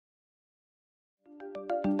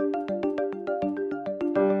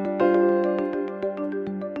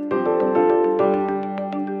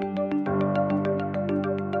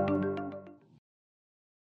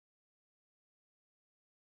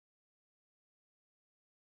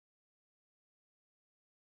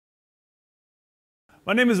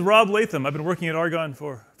My name is Rob Latham. I've been working at Argonne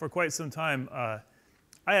for quite some time. I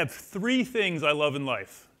have three things I love in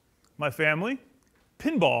life: my family,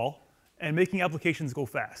 pinball, and making applications go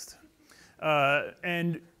fast.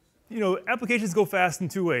 Applications go fast in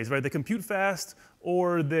two ways, right? They compute fast,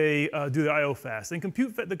 or they do the I/O fast. And the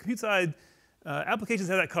compute side, applications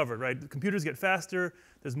have that covered, right? The computers get faster.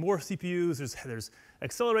 There's more CPUs. There's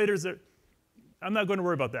accelerators. I'm not going to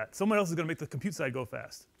worry about that. Someone else is going to make the compute side go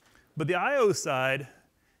fast. But the I/O side,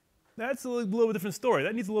 that's a little bit different story.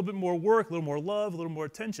 That needs a little bit more work, a little more love, a little more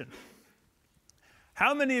attention.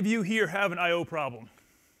 How many of you here have an I/O problem?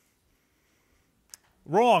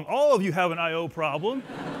 Wrong. All of you have an I/O problem.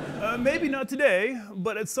 Maybe not today,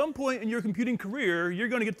 but at some point in your computing career, you're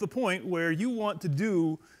going to get to the point where you want to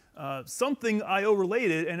do something I/O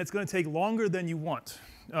related, and it's going to take longer than you want.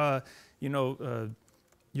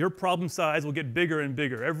 Your problem size will get bigger and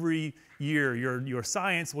bigger. Every year, your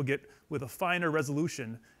science will get with a finer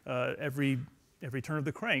resolution every turn of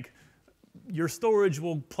the crank. Your storage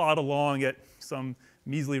will plod along at some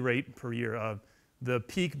measly rate per year. The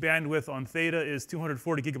peak bandwidth on Theta is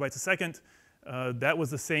 240 gigabytes a second. That was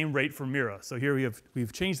the same rate for Mira. So here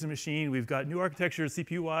we've changed the machine. We've got new architectures,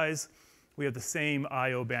 CPU-wise. We have the same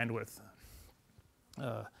I/O bandwidth.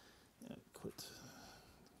 Quit.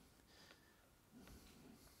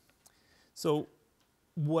 So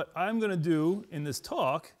what I'm going to do in this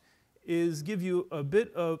talk is give you a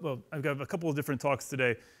bit of, well, I've got a couple of different talks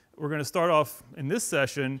today. We're going to start off in this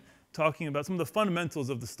session talking about some of the fundamentals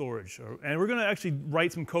of the storage. And we're going to actually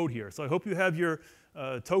write some code here. So I hope you have your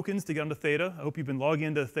tokens to get onto Theta. I hope you've been logging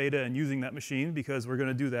into Theta and using that machine, because we're going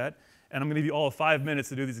to do that. And I'm going to give you all 5 minutes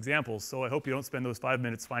to do these examples. So I hope you don't spend those 5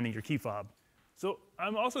 minutes finding your key fob. So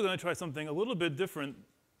I'm also going to try something a little bit different,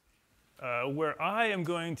 where I am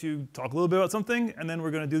going to talk a little bit about something, and then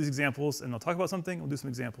we're going to do these examples, and I'll talk about something, we'll do some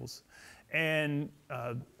examples. And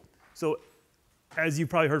so as you've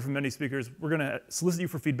probably heard from many speakers, we're going to solicit you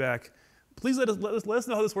for feedback. Please let us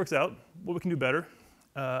know how this works out, what we can do better.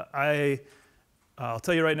 I'll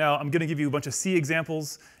tell you right now, I'm going to give you a bunch of C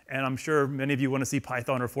examples, and I'm sure many of you want to see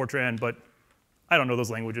Python or Fortran, but I don't know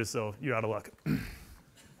those languages, so you're out of luck.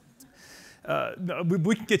 No,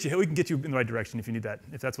 we can get you in the right direction if you need that,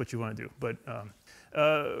 if that's what you want to do. But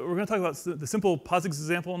we're going to talk about the simple POSIX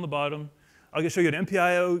example on the bottom. I'll show you an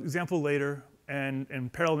MPIO example later,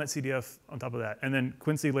 and parallel netcdf on top of that. And then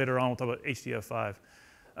Quincy later on, we'll talk about HDF5.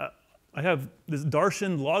 I have this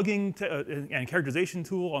Darshan logging and characterization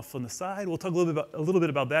tool off on the side. We'll talk a little bit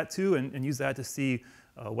about that too, and use that to see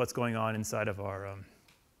what's going on inside of our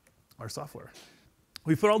software.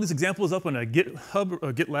 We put all these examples up on a GitHub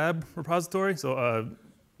or GitLab repository. So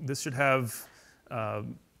this should have a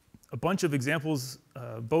bunch of examples,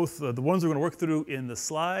 both the ones we're going to work through in the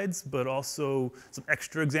slides, but also some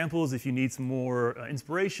extra examples if you need some more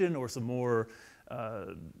inspiration or some more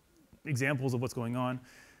examples of what's going on.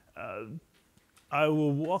 I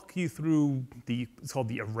will walk you through it's called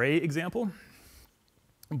the array example,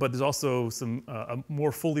 but there's also a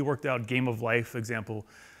more fully worked out game of life example,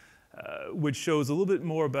 which shows a little bit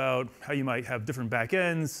more about how you might have different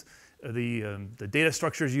backends. The data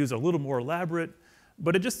structures used are a little more elaborate,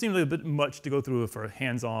 but it just seemed like a bit much to go through for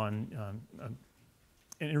hands-on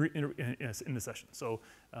in the session. So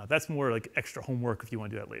that's more like extra homework if you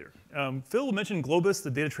want to do that later. Phil will mention Globus,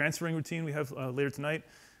 the data transferring routine we have later tonight.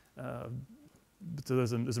 So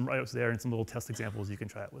there's some write-ups there and some little test examples you can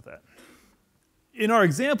try out with that. In our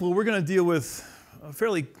example, we're going to deal with a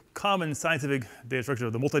fairly common scientific data structure,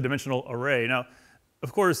 the multidimensional array. Now,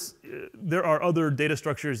 of course, there are other data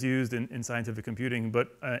structures used in scientific computing, but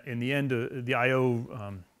in the end, the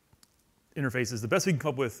I/O interfaces, the best we can come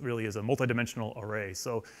up with really is a multidimensional array.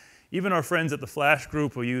 So even our friends at the Flash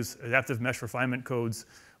group will use adaptive mesh refinement codes.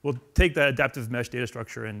 We'll take that adaptive mesh data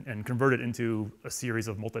structure and convert it into a series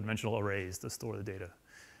of multidimensional arrays to store the data.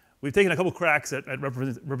 We've taken a couple cracks at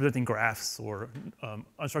representing graphs or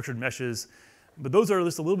unstructured meshes, but those are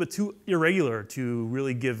just a little bit too irregular to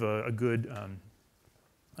really give a good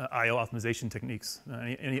I/O optimization techniques,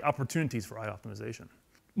 any opportunities for I/O optimization.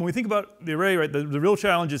 When we think about the array, right, the real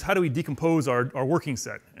challenge is how do we decompose our working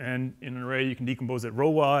set? And in an array, you can decompose it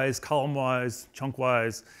row-wise, column-wise,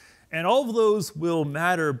 chunk-wise, and all of those will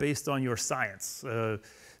matter based on your science. The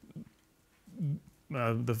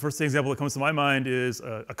first example that comes to my mind is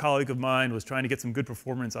a colleague of mine was trying to get some good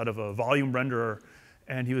performance out of a volume renderer,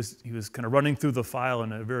 and he was kind of running through the file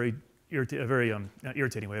in a very not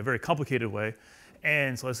irritating way, a very complicated way.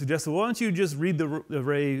 And so I suggested, well, why don't you just read the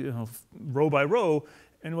array row by row,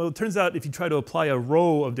 And well, it turns out if you try to apply a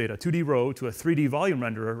row of data, 2D row, to a 3D volume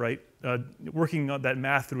renderer, right, working on that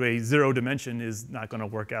math through a 0 dimension is not going to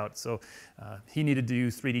work out. So he needed to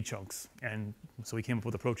use 3D chunks. And so he came up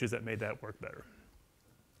with approaches that made that work better.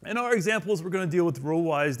 In our examples, we're going to deal with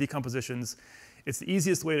row-wise decompositions. It's the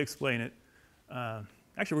easiest way to explain it.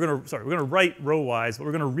 Actually, we're going to write row-wise, but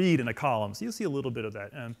we're going to read in a column. So you'll see a little bit of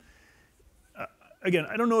that. Again,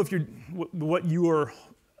 I don't know if what your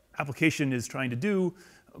application is trying to do,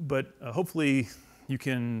 but hopefully you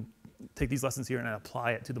can take these lessons here and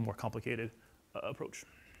apply it to the more complicated approach.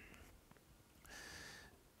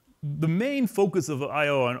 The main focus of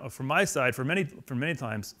I/O from my side for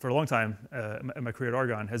a long time in my career at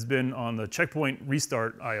Argonne has been on the checkpoint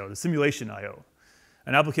restart I/O, the simulation I/O.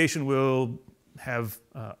 An application will have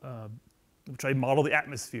try to model the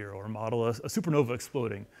atmosphere or model a supernova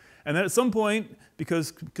exploding. And then at some point,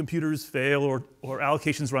 because computers fail or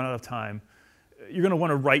allocations run out of time, you're going to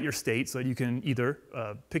want to write your state so that you can either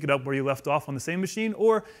pick it up where you left off on the same machine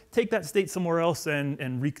or take that state somewhere else and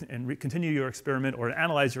continue your experiment or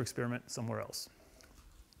analyze your experiment somewhere else.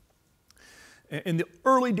 In the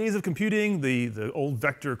early days of computing, the old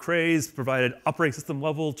vector craze provided operating system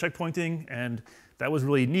level checkpointing, and that was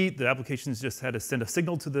really neat. The applications just had to send a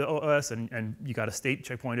signal to the OS, and you got a state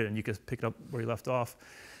checkpointed, and you could pick it up where you left off.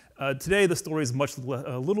 Today, the story is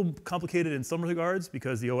a little complicated in some regards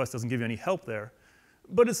because the OS doesn't give you any help there.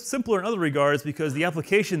 But it's simpler in other regards because the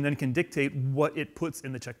application then can dictate what it puts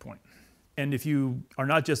in the checkpoint. And if you are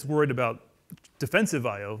not just worried about defensive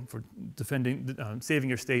I/O for saving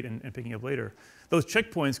your state and picking up later, those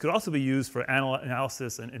checkpoints could also be used for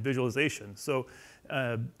analysis and visualization. So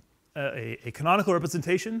a canonical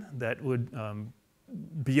representation that would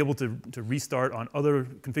be able to restart on other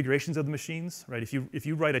configurations of the machines, right? If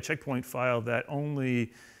you write a checkpoint file that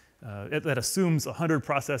only that assumes 100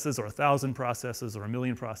 processes or 1,000 processes or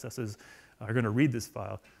 1,000,000 processes are going to read this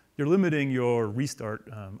file, you're limiting your restart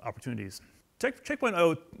opportunities. Checkpoint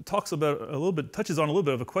I/O touches on a little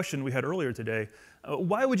bit of a question we had earlier today.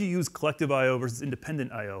 Why would you use collective I/O versus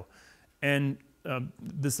independent I/O? And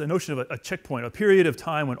this notion of a checkpoint, a period of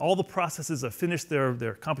time when all the processes have finished their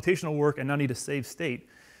computational work and now need to save state,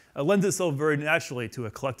 lends itself very naturally to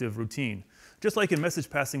a collective routine. Just like in message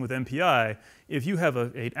passing with MPI, if you have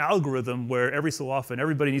an algorithm where every so often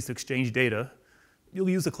everybody needs to exchange data, you'll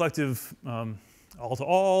use a collective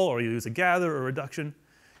all-to-all, or you use a gather or reduction.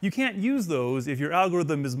 You can't use those if your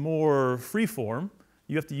algorithm is more free-form.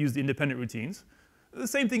 You have to use the independent routines. The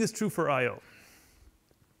same thing is true for I/O.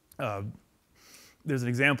 There's an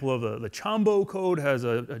example of the Chombo code has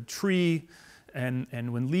a tree, and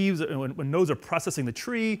when nodes are processing the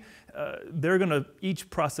tree, they're going to each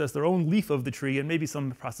process their own leaf of the tree, and maybe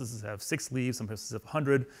some processes have 6 leaves, some processes have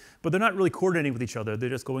 100, but they're not really coordinating with each other. They're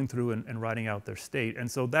just going through and writing out their state. And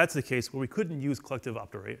so that's the case where we couldn't use collective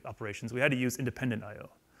operations. We had to use independent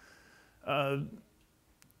I/O.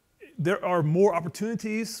 There are more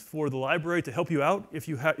opportunities for the library to help you out if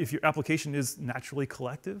your application is naturally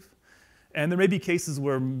collective. And there may be cases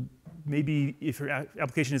where maybe if your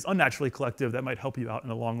application is unnaturally collective, that might help you out in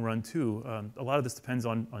the long run too. A lot of this depends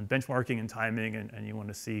on benchmarking and timing, and you want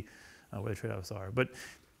to see where the trade-offs are. But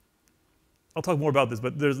I'll talk more about this,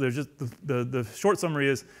 but there's just the short summary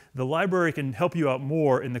is the library can help you out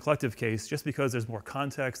more in the collective case just because there's more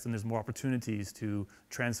context and there's more opportunities to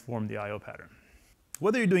transform the I/O pattern.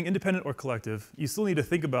 Whether you're doing independent or collective, you still need to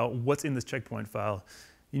think about what's in this checkpoint file.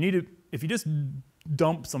 If you just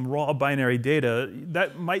dump some raw binary data,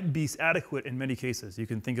 that might be adequate in many cases. You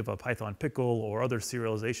can think of a Python pickle or other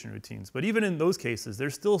serialization routines. But even in those cases,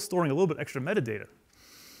 they're still storing a little bit extra metadata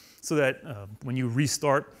so that when you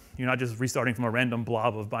restart, you're not just restarting from a random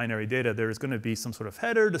blob of binary data. There's going to be some sort of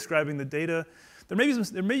header describing the data. There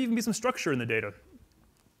may even be some structure in the data.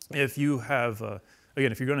 If you have,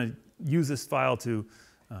 again, if you're going to use this file to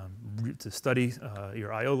study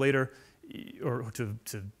your I/O later, or to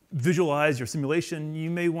visualize your simulation, you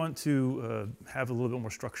may want to have a little bit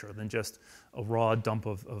more structure than just a raw dump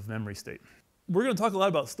of memory state. We're going to talk a lot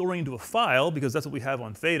about storing into a file because that's what we have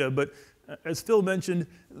on Theta, but as Phil mentioned,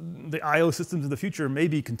 the I/O systems of the future may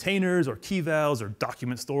be containers or key valves or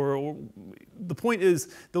document store. The point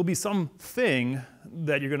is there'll be something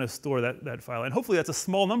that you're going to store that file, and hopefully that's a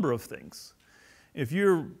small number of things. If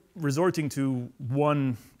you're resorting to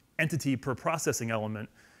one entity per processing element,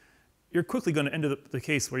 you're quickly going to end up the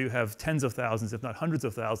case where you have tens of thousands, if not hundreds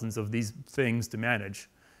of thousands of these things to manage.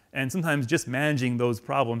 And sometimes just managing those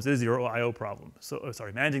problems is your I/O problem. So,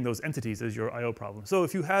 managing those entities is your I/O problem. So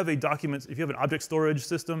if you have if you have an object storage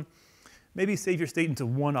system, maybe save your state into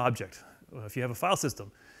one object. If you have a file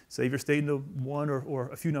system, save your state into one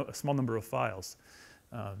or a small number of files.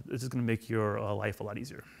 It's just going to make your life a lot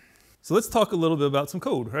easier. So let's talk a little bit about some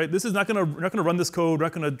code, right? This is we're not gonna run this code, we're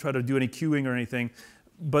not gonna try to do any queuing or anything,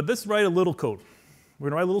 but let's write a little code. We're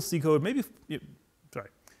gonna write a little C code,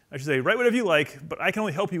 I should say write whatever you like, but I can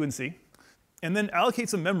only help you in C. And then allocate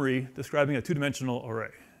some memory describing a two-dimensional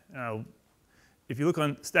array. Now, if you look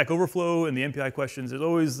on Stack Overflow and the MPI questions, there's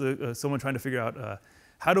always someone trying to figure out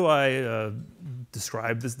how do I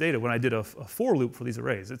describe this data when I did a for loop for these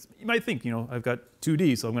arrays. You might think, I've got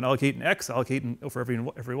 2D, so I'm going to allocate an X, allocate for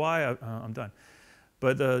every Y, I'm done.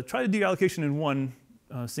 But try to do allocation in one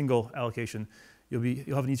single allocation.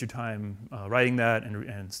 You'll have an easier time writing that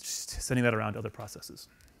and sending that around to other processes.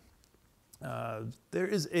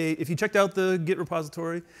 If you checked out the Git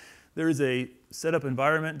repository, there is a setup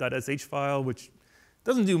environment.sh file, which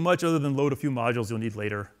doesn't do much other than load a few modules you'll need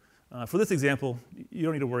later. For this example, you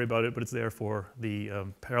don't need to worry about it, but it's there for the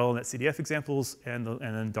parallel net CDF examples and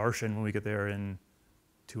then Darshan when we get there in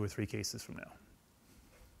 2 or 3 cases from now.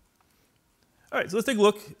 All right, so let's take a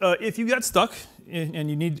look. If you got stuck and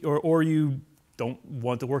you need, or you don't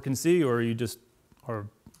want to work in C, or you just are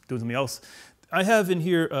doing something else, I have in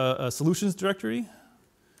here a solutions directory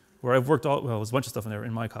where I've worked well, there's a bunch of stuff in there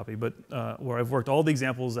in my copy, but where I've worked all the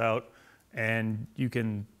examples out, and you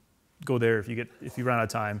can go there if you run out of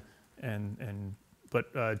time.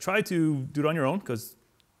 But try to do it on your own, because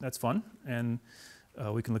that's fun, and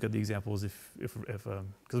we can look at the examples because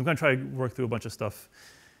I'm going to try to work through a bunch of stuff,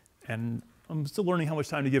 and I'm still learning how much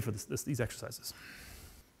time to give for these exercises.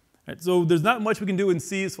 All right, so there's not much we can do in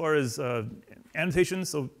C as far as annotations.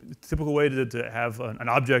 So the typical way to have an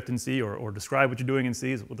object in C or describe what you're doing in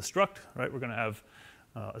C is with a struct, right? We're going to have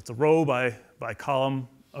it's a row by column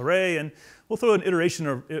array, and we'll throw an iteration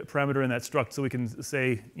or parameter in that struct so we can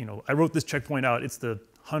say, I wrote this checkpoint out. It's the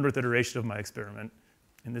 100th iteration of my experiment.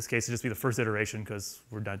 In this case, it'll just be the first iteration because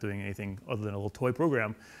we're not doing anything other than a little toy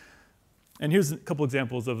program. And here's a couple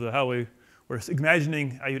examples of how we're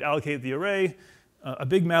imagining how you'd allocate the array. A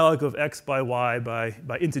big malloc of x by y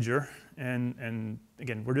by integer. And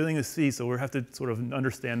again, we're dealing with C, so we have to sort of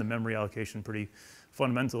understand the memory allocation pretty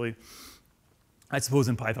fundamentally. I suppose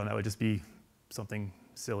in Python that would just be something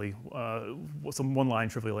silly, some one-line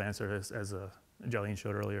trivial answer, as Jalene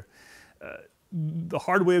showed earlier. The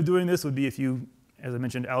hard way of doing this would be if you, as I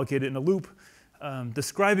mentioned, allocate it in a loop.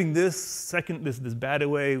 Describing this bad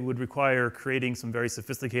way would require creating some very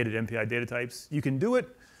sophisticated MPI data types. You can do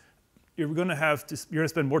it. You're going to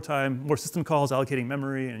spend more time, more system calls allocating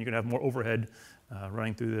memory, and you're going to have more overhead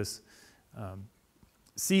running through this.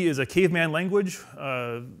 C is a caveman language.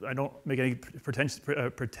 I don't make any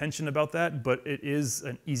pretension about that, but it is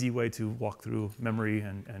an easy way to walk through memory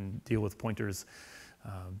and deal with pointers.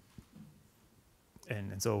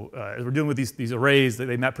 And so as we're dealing with these arrays,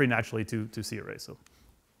 they map pretty naturally to C arrays. So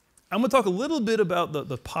I'm going to talk a little bit about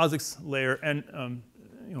the POSIX layer, and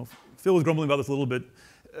Phil was grumbling about this a little bit.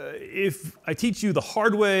 If I teach you the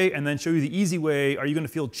hard way and then show you the easy way, are you going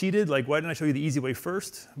to feel cheated? Like, why didn't I show you the easy way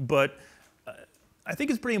first? But I think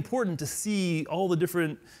it's pretty important to see all the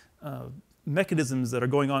different mechanisms that are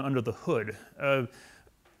going on under the hood.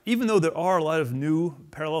 Even though there are a lot of new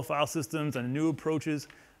parallel file systems and new approaches,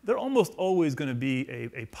 they're almost always going to be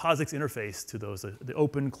a POSIX interface to those, the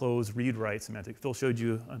open, close, read, write semantic. Phil showed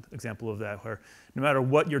you an example of that, where no matter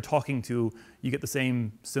what you're talking to, you get the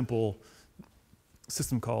same simple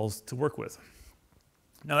system calls to work with.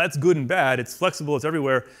 Now that's good and bad. It's flexible, it's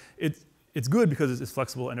everywhere. It's good because it's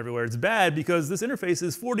flexible and everywhere. It's bad because this interface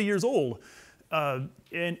is 40 years old. And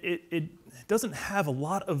it doesn't have a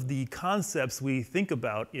lot of the concepts we think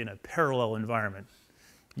about in a parallel environment.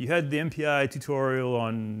 You had the MPI tutorial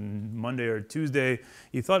on Monday or Tuesday.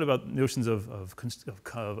 You thought about notions of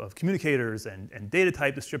communicators and data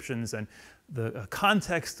type descriptions and the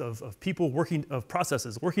context of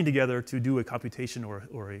processes working together to do a computation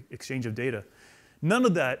or an exchange of data. None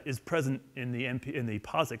of that is present in the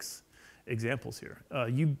POSIX examples here.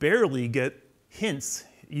 You barely get hints.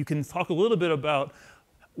 You can talk a little bit about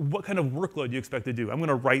what kind of workload you expect to do. I'm going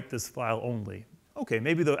to write this file only. Okay,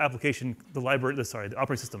 maybe the application, the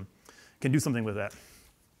operating system can do something with that.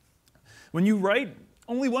 When you write,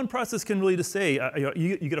 only one process can really just say,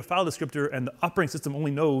 you get a file descriptor and the operating system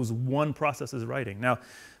only knows one process is writing. Now,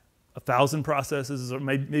 1,000 processes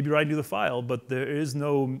may be writing to the file, but there is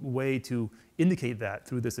no way to indicate that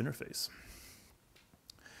through this interface.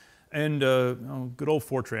 And good old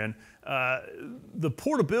Fortran. The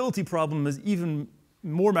portability problem is even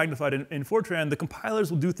more magnified in Fortran. The compilers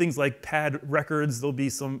will do things like pad records. There'll be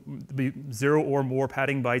 0 or more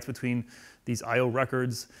padding bytes between these I/O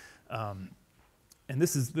records. And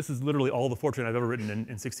this is literally all the Fortran I've ever written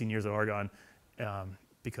in 16 years of Argonne.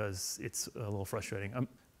 because it's a little frustrating.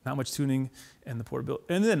 Not much tuning and the portability.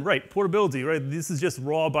 And then, right, portability, right? This is just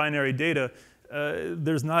raw binary data.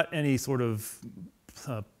 There's not any sort of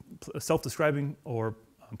self-describing or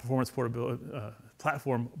performance portability,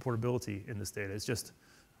 platform portability in this data. It's just,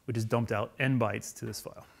 we just dumped out n bytes to this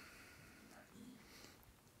file.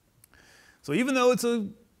 So even though it's a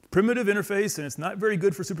primitive interface and it's not very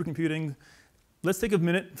good for supercomputing, let's take a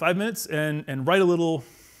minute, 5 minutes, and write a little,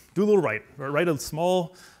 do a little write. Write a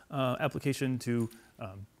small application to,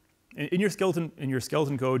 in your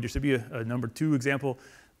skeleton code, there should be a number 2 example.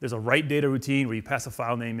 There's a write data routine where you pass a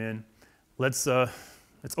file name in. Let's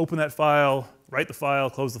open that file, write the file,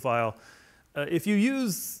 close the file. If you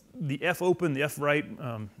use the fopen, the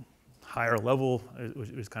fwrite higher level, which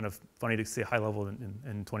is kind of funny to say high level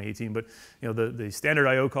in 2018, but you know the standard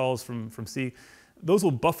I/O calls from C, those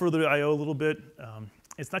will buffer the I/O a little bit.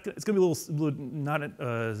 It's going to be a little not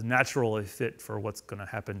as natural a fit for what's going to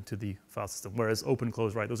happen to the file system. Whereas open,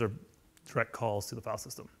 close, write, those are direct calls to the file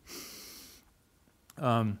system.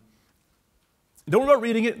 Don't worry about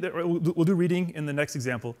reading it. We'll do reading in the next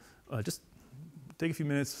example. Just take a few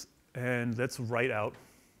minutes and let's write out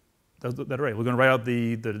that array. We're going to write out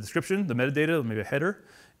the description, the metadata, maybe a header,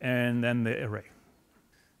 and then the array.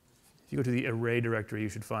 If you go to the array directory, you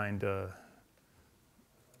should find the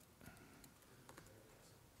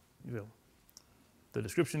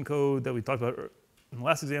description code that we talked about in the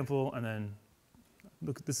last example, and then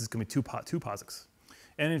look, this is going to be two POSIX.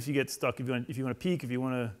 And if you get stuck, if you want to peek, if you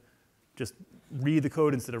want to just read the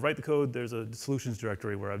code instead of write the code, there's a solutions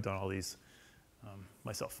directory where I've done all these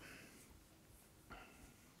myself.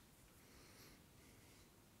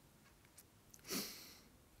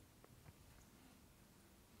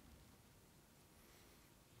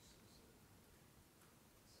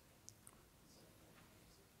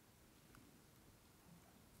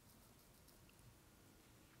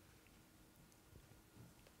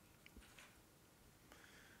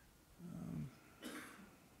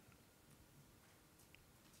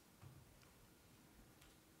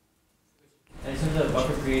 Isn't the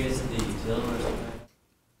buffer create is in the utility or something?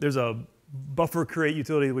 There's a buffer create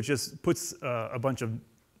utility which just puts a bunch of,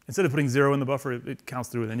 instead of putting 0 in the buffer, it counts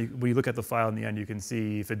through, and then when you look at the file in the end, you can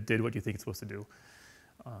see if it did what you think it's supposed to do.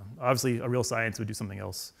 Obviously, a real science would do something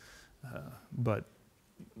else, but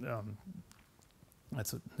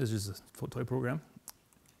this is a toy program,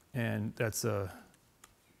 and that's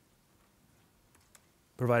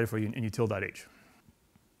provided for you in util.h.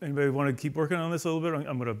 Anybody want to keep working on this a little bit?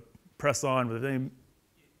 I'm going to press on. With any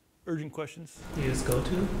urgent questions? Do you use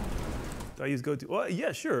GoTo? Do I use GoTo? Well,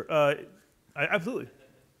 yeah, sure. Absolutely.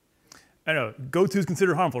 I know. GoTo is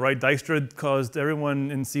considered harmful, right? Dijkstra caused everyone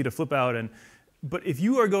in C to flip out. But if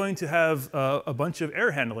you are going to have a bunch of error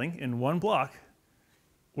handling in one block,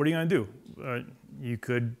 what are you going to do? You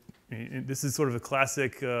could. This is sort of a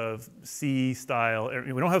classic C style.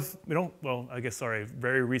 Well, I guess sorry.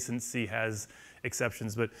 Very recent C has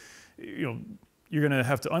exceptions, but you're going to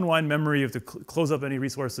have to unwind memory, you have to close up any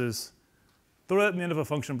resources, throw that in the end of a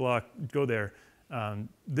function block, go there.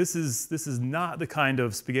 This is not the kind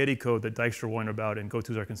of spaghetti code that Dijkstra warned about and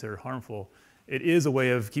GoTos are considered harmful. It is a way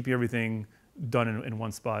of keeping everything done in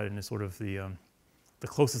one spot, and is sort of the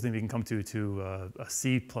closest thing we can come to a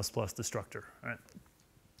C++ destructor.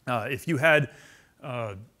 Right? If you had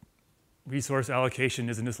resource allocation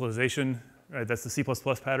is initialization, right? That's the C++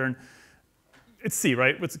 pattern. It's C,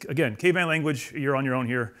 right? It's, again, K-band language, you're on your own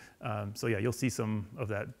here. So yeah, you'll see some of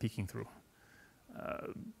that peeking through.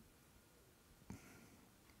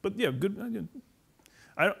 But yeah, good.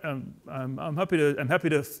 I'm happy to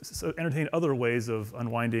entertain other ways of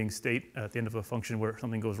unwinding state at the end of a function where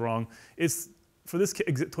something goes wrong. For this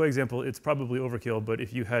toy example, it's probably overkill, but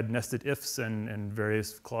if you had nested ifs and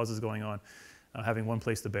various clauses going on, having one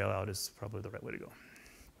place to bail out is probably the right way to go.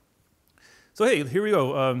 So hey, here we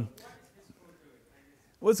go.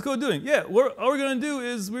 What's the code doing? Yeah, all we're going to do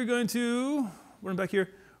is we're going to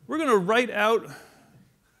write out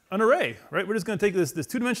an array, right? We're just going to take this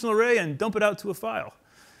two-dimensional array and dump it out to a file.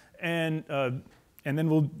 And then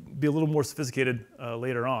we'll be a little more sophisticated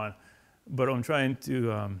later on. But I'm trying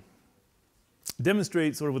to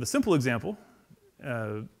demonstrate sort of with a simple example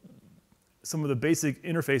some of the basic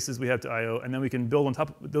interfaces we have to I/O, and then we can build on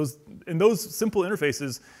top of those. In those simple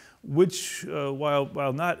interfaces, which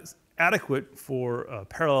while not adequate for a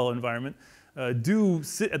parallel environment, do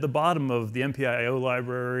sit at the bottom of the MPI/IO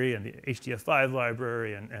library and the HDF5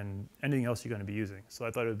 library and anything else you're going to be using. So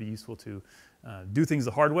I thought it would be useful to do things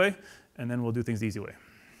the hard way, and then we'll do things the easy way.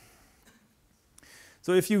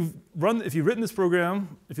 So if you've written this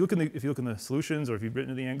program, if you look in the solutions, or if you've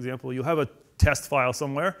written the example, you'll have a test file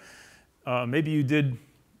somewhere. Maybe you did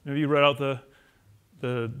maybe you write out the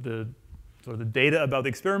sort of the data about the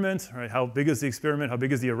experiment, right? How big is the experiment? How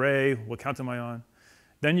big is the array? What count am I on?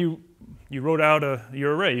 Then you wrote out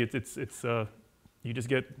your array. You just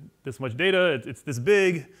get this much data. It's this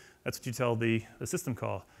big. That's what you tell the system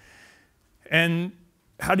call. And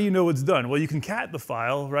how do you know it's done? Well, you can cat the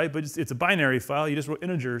file, right? But it's a binary file. You just wrote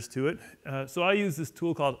integers to it. So I use this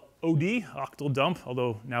tool called OD, octal dump,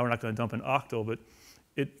 although now we're not going to dump an octal, but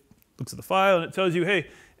it looks at the file and it tells you, hey,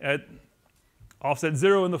 at offset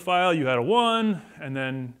 0 in the file, you had a 1, and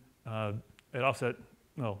then at offset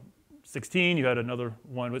 16, you had another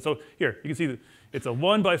 1. But so here, you can see that it's a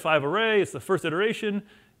 1 by 5 array. It's the first iteration.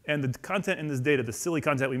 And the content in this data, the silly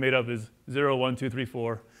content we made up, is 0, 1, 2, 3,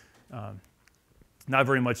 4. Not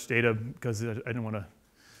very much data because I didn't want to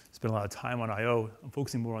spend a lot of time on I/O. I'm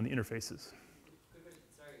focusing more on the interfaces. Quick question,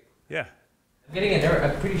 sorry. Yeah. I'm getting an error.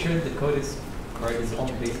 I'm pretty sure the code is correct. It's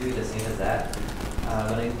almost basically the same as that.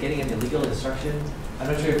 But I'm getting an illegal instruction. I'm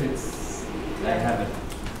not sure if it's. I have it.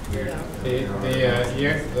 If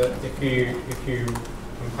you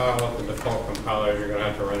compile with the default compiler, you're going to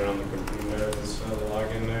have to run it on the compute node instead of the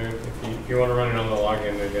login node. If you want to run it on the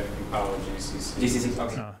login node, you have to compile GCC. GCC.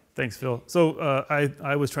 Okay. Thanks, Phil. So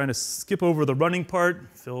I was trying to skip over the running part.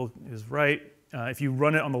 Phil is right. If you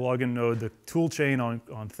run it on the login node, the tool chain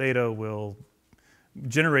on Theta will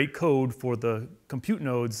generate code for the compute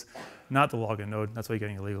nodes, not the login node. That's why you're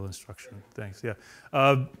getting a legal instruction. Thanks. Yeah.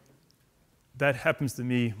 That happens to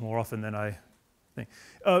me more often than I think.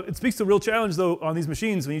 It speaks to a real challenge, though, on these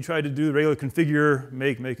machines when you try to do the regular configure,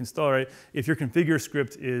 make, install, right? If your configure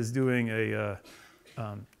script is doing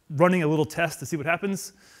running a little test to see what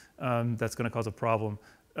happens, that's going to cause a problem.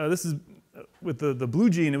 This is with the blue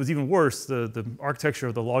gene. It was even worse. The architecture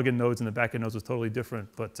of the login nodes and the backend nodes was totally different.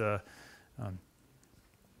 But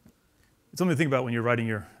it's something to think about when you're writing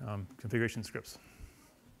your configuration scripts.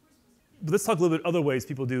 But let's talk a little bit other ways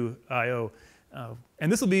people do I/O.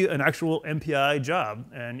 And this will be an actual MPI job.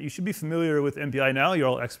 And you should be familiar with MPI now. You're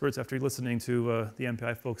all experts after listening to the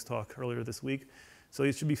MPI folks talk earlier this week. So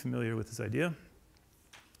you should be familiar with this idea.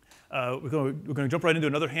 We're going to jump right into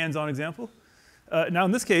another hands-on example. Now,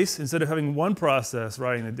 in this case, instead of having one process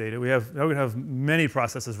writing the data, now we have many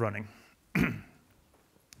processes running.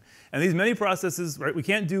 And these many processes, right, we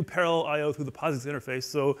can't do parallel I/O through the POSIX interface.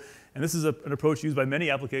 So, and this is an approach used by many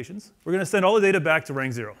applications. We're going to send all the data back to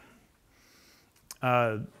rank 0.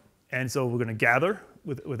 And so we're going to gather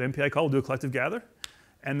with MPI call. We'll do a collective gather.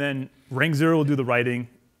 And then rank 0 will do the writing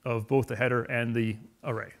of both the header and the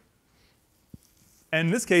array. And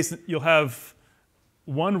in this case, you'll have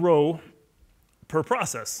one row per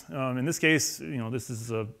process. In this case, this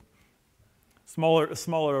is a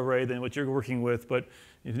smaller array than what you're working with. But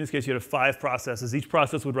in this case, you have 5 processes. Each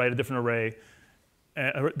process would write a different array,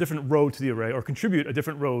 a different row to the array, or contribute a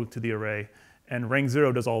different row to the array. And rank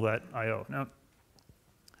 0 does all that I/O. Now,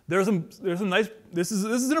 there's some nice. This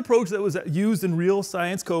is an approach that was used in real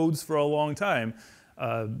science codes for a long time,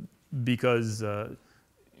 because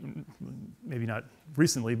maybe not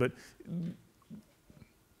recently, but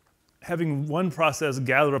having one process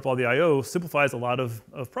gather up all the I/O simplifies a lot of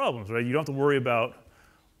problems, right? You don't have to worry about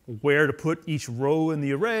where to put each row in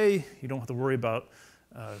the array. You don't have to worry about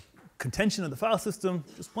contention of the file system.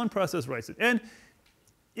 Just one process writes it. And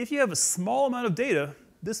if you have a small amount of data,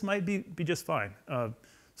 this might be just fine.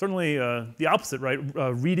 Certainly the opposite, right?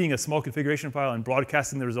 Reading a small configuration file and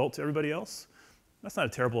broadcasting the result to everybody else, that's not a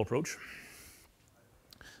terrible approach.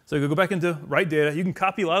 So you go back into write data. You can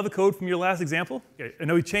copy a lot of the code from your last example. Okay, I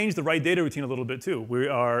know we changed the write data routine a little bit too. We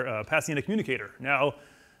are passing in a communicator. Now,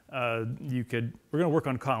 we're going to work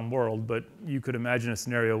on COM world, but you could imagine a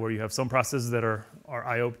scenario where you have some processes that are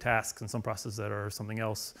I/O tasks and some processes that are something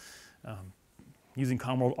else. Using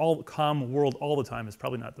COM world all the time is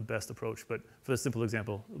probably not the best approach, but for this simple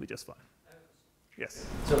example, it'll be just fine. Yes?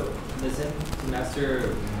 So the empty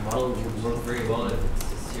master model would work very well if it's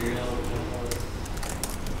a serial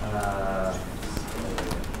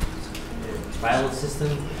file system,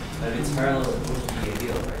 but if it's parallel, it wouldn't be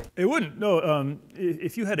ideal, right? It wouldn't. No.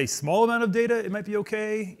 If you had a small amount of data, it might be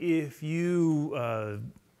okay. If you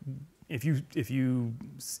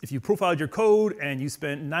profiled your code and you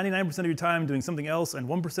spent 99% of your time doing something else and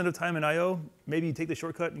 1% of time in I/O, maybe you take the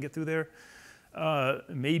shortcut and get through there.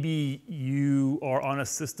 Maybe you are on a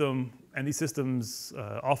system, and these systems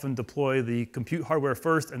often deploy the compute hardware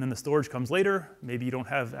first, and then the storage comes later. Maybe you don't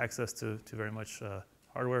have access to very much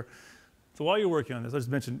hardware. So while you're working on this, I just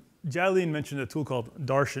mentioned, Jalene mentioned a tool called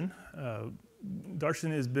Darshan.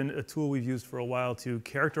 Darshan has been a tool we've used for a while to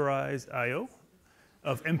characterize I/O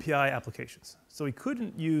of MPI applications. So we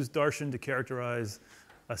couldn't use Darshan to characterize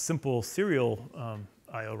a simple serial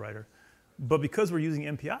I/O writer. But because we're using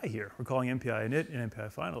MPI here, we're calling MPI init and MPI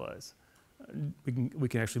finalize. We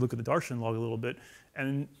can actually look at the Darshan log a little bit,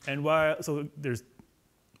 and why? So there's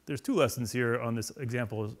two lessons here on this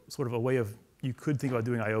example. Sort of a way of, you could think about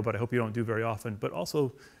doing I/O, but I hope you don't do very often. But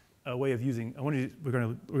also a way of using. We're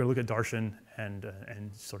going to look at Darshan and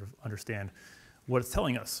sort of understand what it's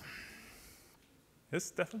telling us. Yes,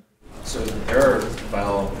 Stefan? So there are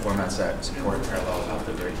file formats that support parallel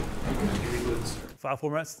output, right? File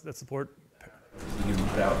formats that support. You can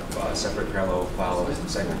put out separate parallel file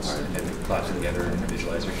segments and then collapse them together in a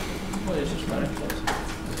visualizer. Well, it's just running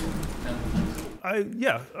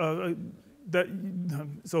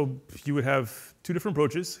So you would have two different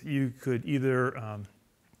approaches. You could either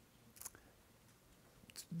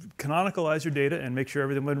canonicalize your data and make sure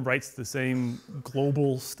everyone writes the same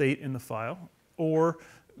global state in the file, or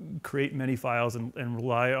create many files and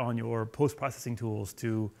rely on your post-processing tools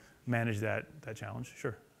to manage that challenge.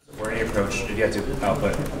 Sure. For any approach, if you have to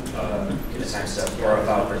output a time step or a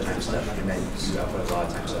file per time step, and then you output a lot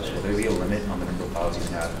of time steps, will there be a limit on the number of files you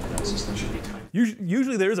can have in the system?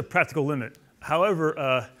 Usually there is a practical limit.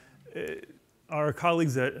 However, our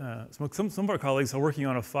colleagues some of our colleagues are working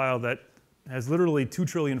on a file that has literally 2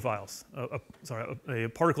 trillion files. A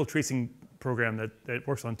particle tracing program that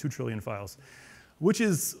works on 2 trillion files, which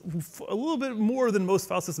is a little bit more than most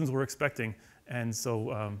file systems were expecting. And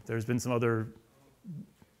so there's been some other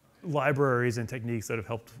libraries and techniques that have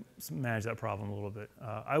helped manage that problem a little bit.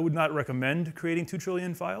 I would not recommend creating 2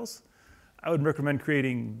 trillion files. I would recommend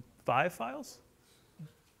creating 5 files,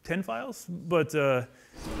 10 files, but... and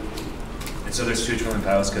so there's 2 trillion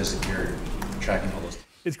files because you're tracking all those.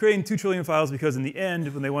 It's creating 2 trillion files because in the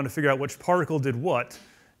end, when they want to figure out which particle did what,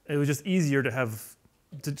 it was just easier to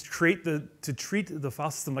treat the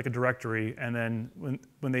file system like a directory, and then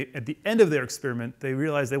when they, at the end of their experiment, they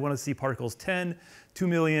realize they want to see particles 10, 2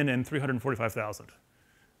 million, and 345,000.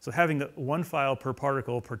 So having the 1 file per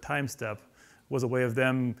particle per time step was a way of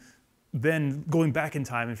them then going back in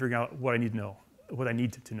time and figuring out what I need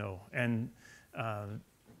to know. And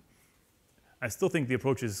I still think the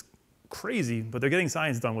approach is crazy, but they're getting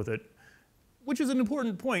science done with it, which is an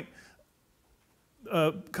important point.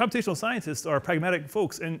 Computational scientists are pragmatic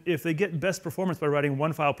folks, and if they get best performance by writing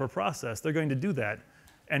 1 file per process, they're going to do that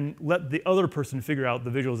and let the other person figure out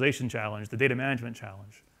the visualization challenge, the data management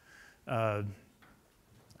challenge. I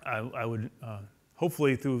would,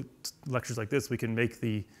 hopefully through lectures like this, we can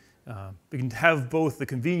have both the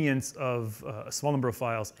convenience of a small number of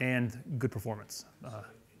files and good performance.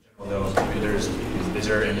 Although, is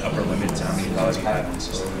there an upper limit to how many files you have in the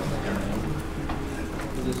system?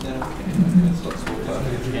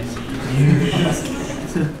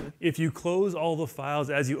 If you close all the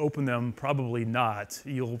files as you open them, probably not.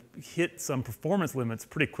 You'll hit some performance limits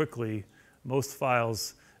pretty quickly. Most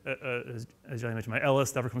files, as Johnny mentioned, my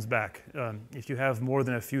LS never comes back. If you have more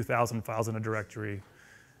than a few thousand files in a directory,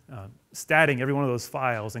 statting every one of those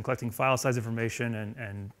files and collecting file size information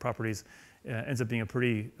and properties ends up being a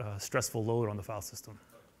pretty stressful load on the file system.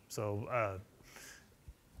 So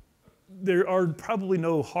there are probably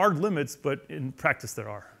no hard limits, but in practice there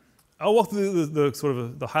are. I'll walk through the sort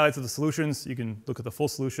of the highlights of the solutions. You can look at the full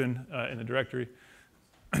solution in the directory.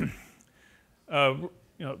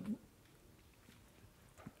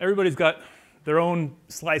 Everybody's got their own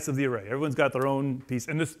slice of the array. Everyone's got their own piece,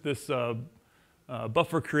 and this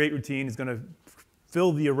buffer create routine is going to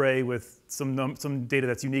fill the array with some data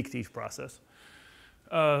that's unique to each process.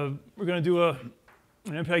 We're going to do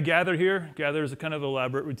an MPI gather here. Gather is a kind of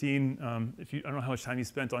elaborate routine. I don't know how much time you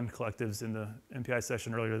spent on collectives in the MPI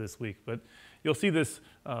session earlier this week, but you'll see this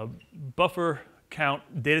buffer count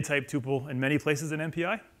data type tuple in many places in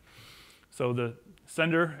MPI. So the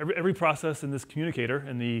sender, every process in this communicator,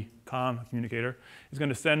 in the COM communicator, is going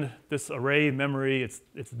to send this array memory. It's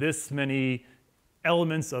this many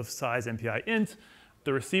elements of size MPI int.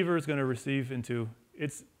 The receiver is going to receive into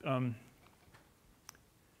its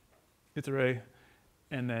array,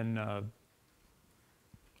 and then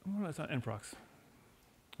that's not nprox.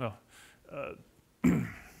 Well,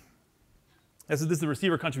 this is the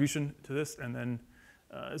receiver contribution to this, and then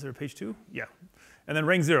is there a page 2? Yeah, and then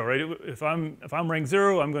rank 0, right? If I'm rank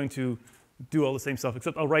 0, I'm going to do all the same stuff,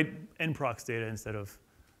 except I'll write nprox data instead of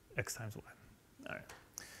x times y. All right.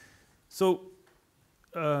 So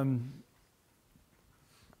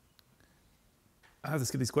I have to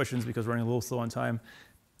skip these questions because we're running a little slow on time.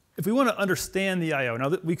 If we want to understand the I/O, now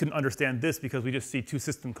we can understand this because we just see 2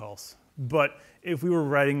 system calls. But if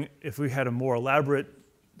we had a more elaborate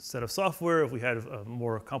set of software, if we had a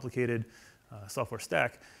more complicated software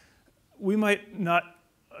stack, we might not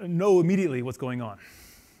know immediately what's going on.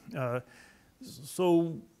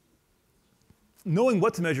 So knowing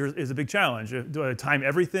what to measure is a big challenge. Do I time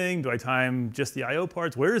everything? Do I time just the I/O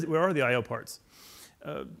parts? Where are the I/O parts?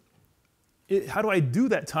 How do I do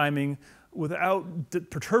that timing without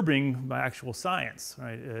perturbing my actual science?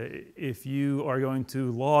 Right? If you are going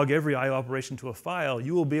to log every I/O operation to a file,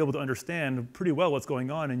 you will be able to understand pretty well what's going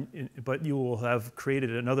on, but you will have created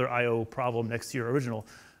another I/O problem next to your original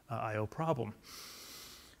I/O problem.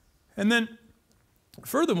 And then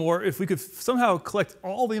furthermore, if we could somehow collect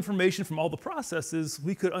all the information from all the processes,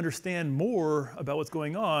 we could understand more about what's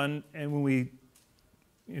going on. And when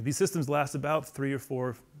these systems last about 3 or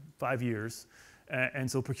 4, 5 years. And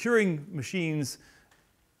so procuring machines,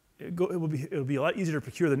 it would be a lot easier to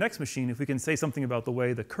procure the next machine if we can say something about the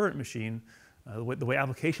way the current machine, the way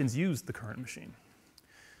applications use the current machine.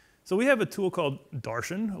 So we have a tool called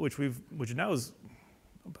Darshan, which now is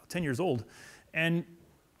about 10 years old. And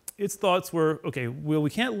its thoughts were, okay, well,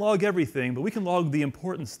 we can't log everything, but we can log the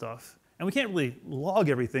important stuff. And we can't really log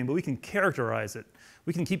everything, but we can characterize it.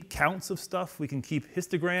 We can keep counts of stuff. We can keep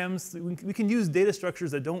histograms. We can use data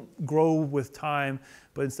structures that don't grow with time,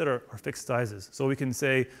 but instead are fixed sizes. So we can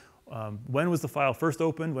say, when was the file first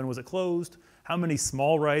opened? When was it closed? How many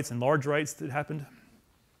small writes and large writes did happened?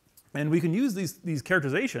 And we can use these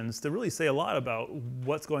characterizations to really say a lot about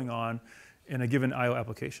what's going on in a given I/O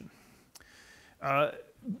application.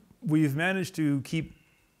 We've managed to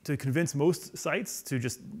convince most sites to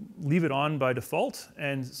just leave it on by default.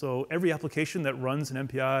 And so every application that runs an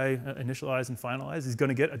MPI initialize and finalize is going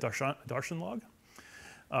to get a Darshan log.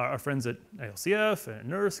 Our friends at ALCF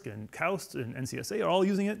and NERSC and KAUST and NCSA are all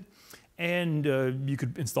using it. And you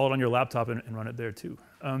could install it on your laptop and run it there too.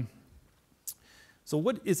 So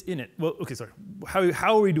what is in it? Well, okay, sorry.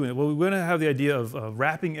 How are we doing it? Well, we're going to have the idea of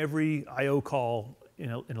wrapping every I/O call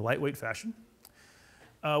in a lightweight fashion.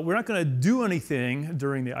 We're not going to do anything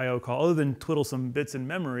during the I/O call other than twiddle some bits in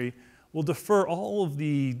memory. We'll defer all of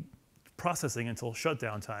the processing until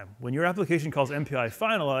shutdown time. When your application calls MPI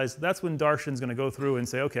finalize, that's when Darshan's going to go through and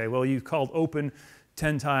say, okay, well, you called open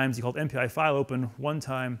 10 times, you called MPI file open 1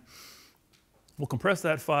 time. We'll compress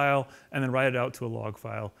that file and then write it out to a log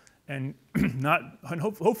file. And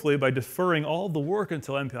hopefully by deferring all the work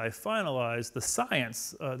until MPI finalize, the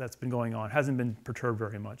science that's been going on hasn't been perturbed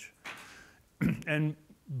very much. And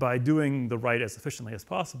by doing the write as efficiently as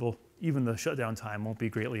possible, even the shutdown time won't be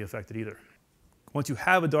greatly affected either. Once you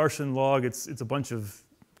have a Darshan log, it's a bunch of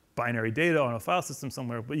binary data on a file system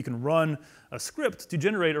somewhere, but you can run a script to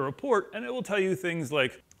generate a report, and it will tell you things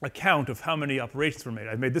like a count of how many operations were made.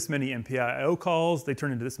 I've made this many MPI/IO calls. They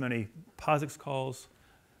turn into this many POSIX calls.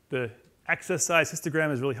 The access size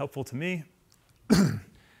histogram is really helpful to me.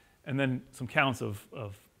 And then some counts of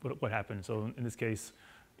what happened. So in this case,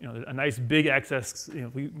 a nice big access,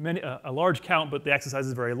 a large count, but the access size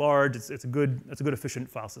is very large. It's a good efficient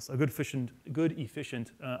file system, a good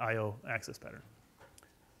efficient I/O access pattern.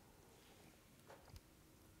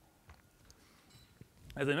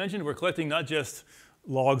 As I mentioned, we're collecting not just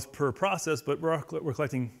logs per process, but we're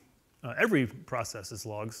collecting every process's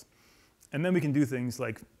logs, and then we can do things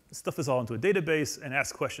like stuff this all into a database and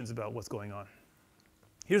ask questions about what's going on.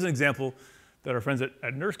 Here's an example that our friends at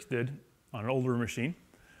NERSC did on an older machine.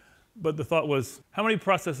 But the thought was, how many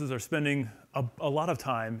processes are spending a lot of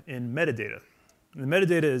time in metadata? And the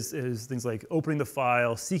metadata is things like opening the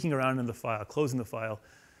file, seeking around in the file, closing the file,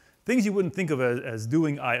 things you wouldn't think of as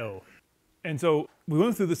doing I/O. And so we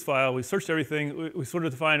went through this file, we searched everything, we sort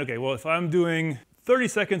of defined, okay, well, if I'm doing 30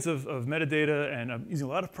 seconds of metadata and I'm using a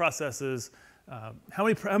lot of processes, how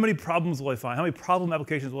many problems will I find? How many problem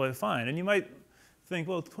applications will I find? And you might think,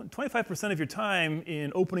 well, 25% of your time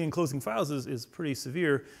in opening and closing files is pretty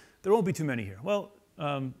severe. There won't be too many here. Well,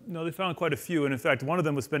 no, they found quite a few. And in fact, one of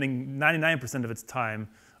them was spending 99% of its time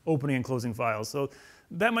opening and closing files. So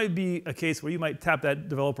that might be a case where you might tap that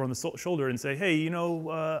developer on the shoulder and say, hey,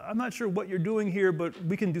 I'm not sure what you're doing here, but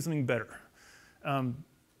we can do something better.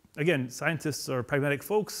 Again, scientists are pragmatic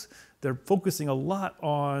folks. They're focusing a lot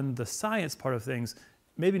on the science part of things,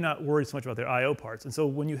 maybe not worried so much about their I/O parts. And so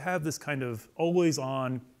when you have this kind of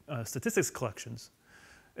always-on statistics collections,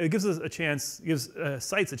 it gives us a chance, gives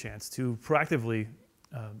sites a chance to proactively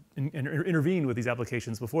intervene with these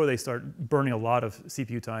applications before they start burning a lot of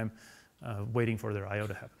CPU time waiting for their I/O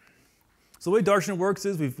to happen. So the way Darshan works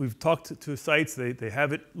is we've talked to sites. They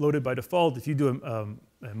have it loaded by default. If you do a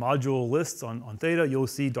module lists on Theta, you'll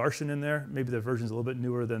see Darshan in there. Maybe the version's a little bit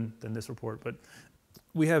newer than this report. But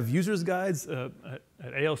we have users guides at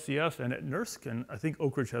ALCF and at NERSC, and I think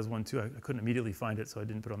Oak Ridge has one too. I couldn't immediately find it, so I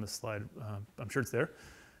didn't put it on this slide. I'm sure it's there.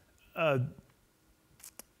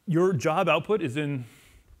 Your job output is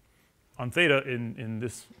on Theta in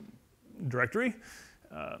this directory.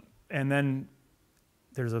 And then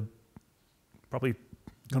there's probably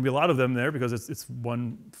going to be a lot of them there because it's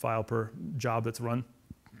one file per job that's run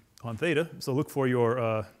on Theta. So look for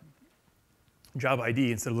your job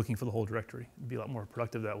ID instead of looking for the whole directory. It'd be a lot more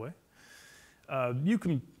productive that way. You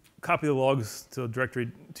can copy the logs to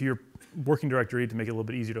your working directory to make it a little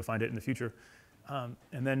bit easier to find it in the future.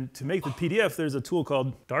 And then to make the PDF, there's a tool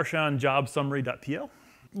called darshanjobsummary.pl.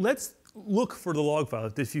 Let's look for the log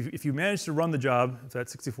file. If you manage to run the job, if that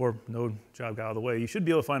 64 node job got out of the way, you should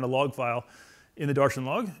be able to find a log file in the Darshan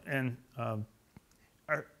log. And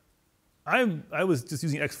I was just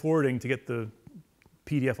using X forwarding to get the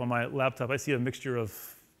PDF on my laptop. I see a mixture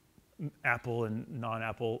of Apple and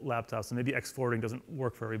non-Apple laptops, so maybe X forwarding doesn't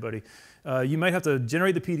work for everybody. You might have to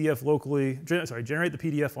generate the PDF locally, generate the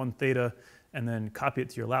PDF on Theta, and then copy it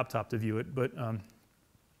to your laptop to view it. But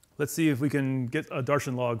let's see if we can get a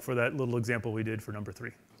Darshan log for that little example we did for number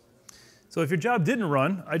 3. So if your job didn't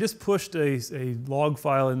run, I just pushed a log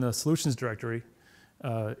file in the solutions directory.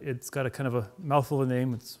 It's got a kind of a mouthful of a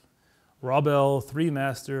name. It's Robel 3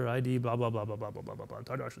 master ID blah blah blah blah blah blah blah blah blah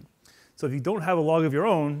Darshan. So if you don't have a log of your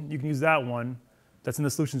own, you can use that one. That's in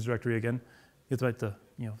the solutions directory again. You have to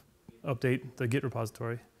update the Git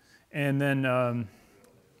repository, and then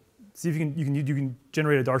see if you can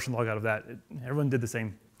generate a Darshan log out of that. Everyone did the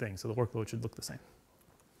same thing, so the workload should look the same.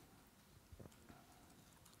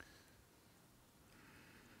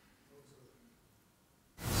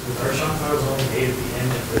 So the Darshan file is only made at the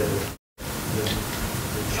end of the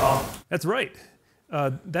job. That's right.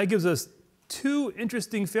 That gives us 2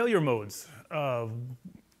 interesting failure modes,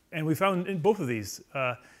 and we found in both of these.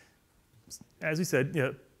 As we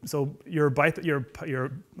said, so your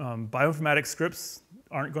bioinformatics scripts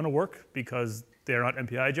aren't going to work because they're not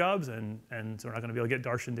MPI jobs, and so we're not going to be able to get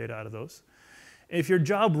Darshan data out of those. If your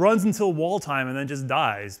job runs until wall time and then just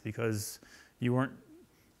dies because you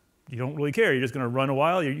don't really care, you're just going to run a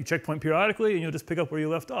while, you checkpoint periodically, and you'll just pick up where you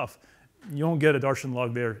left off. You won't get a Darshan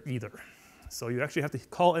log there either. So you actually have to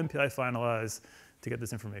call MPI finalize to get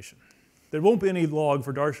this information. There won't be any log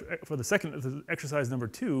for the exercise number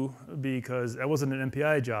 2 because that wasn't an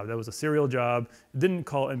MPI job. That was a serial job. It didn't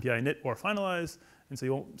call MPI init or finalize, and so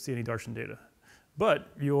you won't see any Darshan data. But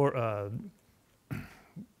your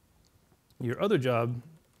other job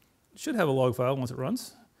should have a log file once it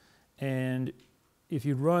runs. And if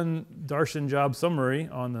you run Darshan job summary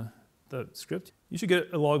on the script, you should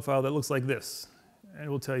get a log file that looks like this. And it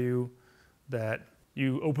will tell you that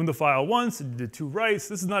you opened the file once, and did 2 writes.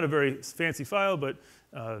 This is not a very fancy file, but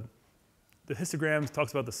the histogram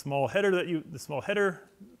talks about the small header that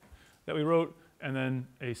we wrote, and then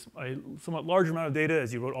a somewhat larger amount of data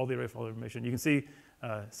as you wrote all the array file information. You can see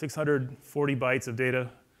 640 bytes of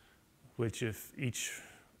data, which if each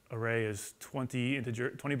array is 20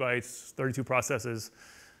 bytes, 32 processes,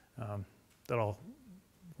 that all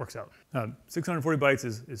works out. 640 bytes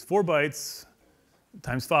is 4 bytes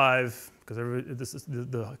times 5, because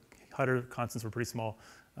the header constants were pretty small,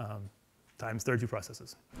 times 32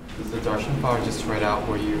 processes. Does the Darshan file just write out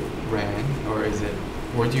where you ran, or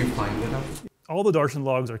where do you find it? All the Darshan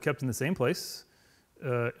logs are kept in the same place.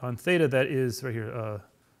 On Theta, that is right here,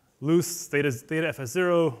 loose, Theta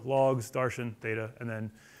fs0, logs, Darshan, Theta, and then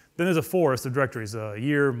there's a forest of directories,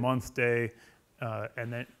 year, month, day,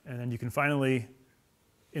 and then you can finally,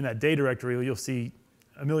 in that day directory, you'll see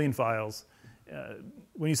a million files.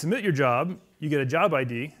 When you submit your job, you get a job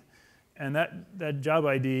ID, and that job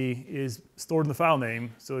ID is stored in the file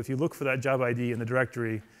name. So if you look for that job ID in the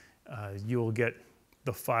directory, you'll get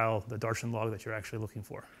the file, the Darshan log that you're actually looking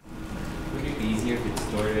for. Would it be easier if it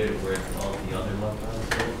stored it where all the other log files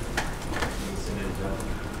were?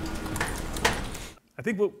 I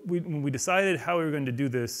think when we decided how we were going to do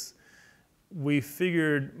this, we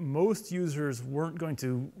figured most users weren't going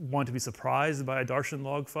to want to be surprised by a Darshan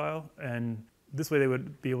log file, and this way they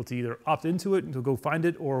would be able to either opt into it and to go find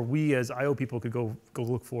it, or we as I/O people could go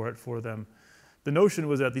look for it for them. The notion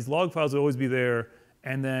was that these log files would always be there,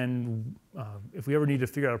 and then if we ever need to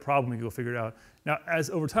figure out a problem, we could go figure it out. Now, as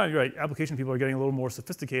over time, you're right, application people are getting a little more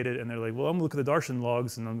sophisticated, and they're like, well, I'm gonna look at the Darshan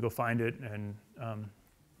logs, and I'm gonna go find it, and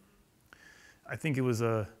I think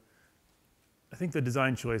the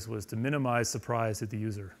design choice was to minimize surprise to the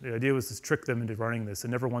user. The idea was to trick them into running this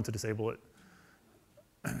and never want to disable it.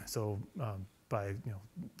 So by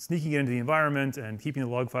sneaking it into the environment and keeping the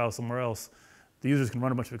log file somewhere else, the users can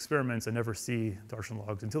run a bunch of experiments and never see Darshan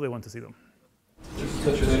logs until they want to see them.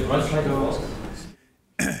 So should it run like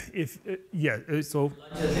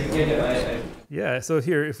So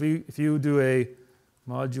here, if you do a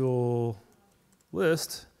module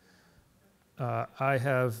list, I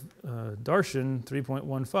have Darshan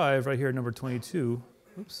 3.15 right here, number 22.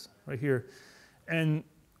 Oops, right here. And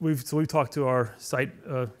we've talked to our site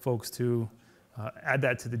folks to add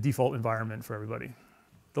that to the default environment for everybody.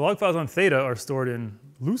 The log files on Theta are stored in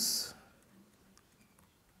loose,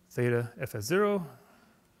 Theta FS0.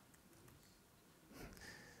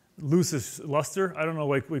 Loose is luster. I don't know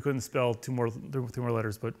why we couldn't spell two more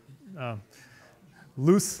letters, but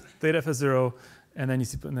loose Theta FS0, and then you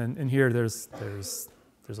see, and then in here there's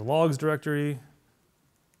a logs directory,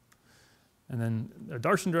 and then a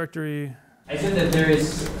Darshan directory. I said that there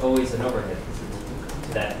is always an overhead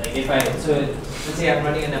to that. Like if let's say I'm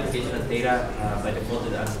running an application on Theta, by default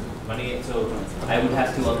I'm running it, so I would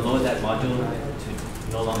have to unload that module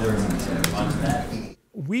to no longer run that.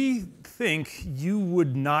 We think you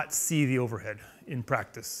would not see the overhead in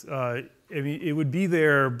practice. I mean, it would be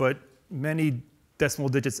there, but many decimal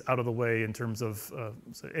digits out of the way in terms of,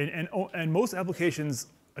 and most applications,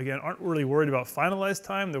 again, aren't really worried about finalized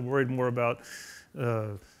time. They're worried more about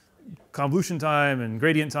convolution time and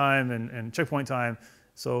gradient time and checkpoint time.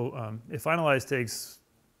 So if finalized takes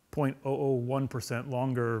 0.001%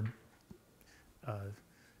 longer,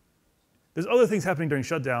 there's other things happening during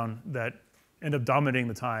shutdown that end up dominating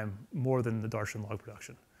the time more than the Darshan log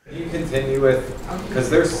production. Can you continue with, because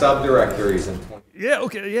there's subdirectories in 20. Yeah,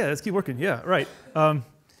 okay, yeah, let's keep working, yeah, right.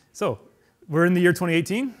 So we're in the year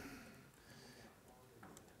 2018.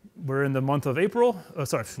 We're in the month of April. We're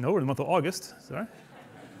in the month of August, sorry.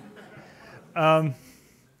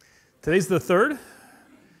 Today's the 3rd.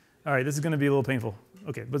 All right, this is gonna be a little painful.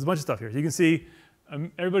 Okay, but there's a bunch of stuff here. You can see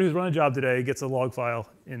everybody who's run a job today gets a log file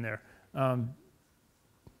in there.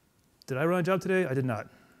 Did I run a job today? I did not.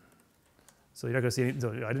 So you're not gonna see anything, so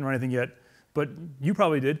I didn't run anything yet, but you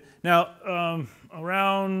probably did. Now,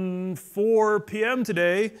 around 4 p.m.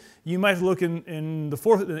 today, you might look in the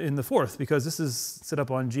fourth, because this is set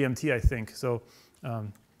up on GMT, I think. So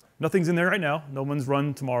nothing's in there right now. No one's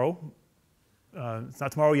run tomorrow. It's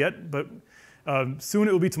not tomorrow yet, but soon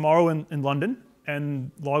it will be tomorrow in London,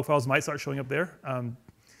 and log files might start showing up there.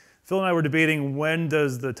 Phil and I were debating, when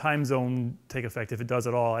does the time zone take effect, if it does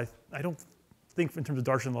at all. I don't think in terms of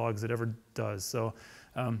Darshan logs it ever does. So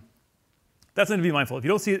that's something to be mindful. If you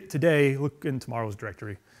don't see it today, look in tomorrow's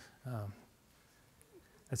directory.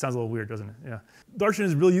 That sounds a little weird, doesn't it? Yeah. Darshan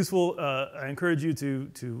is really useful. I encourage you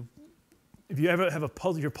to if you ever have a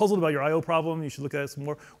puzzle, if you're puzzled about your I/O problem, you should look at it some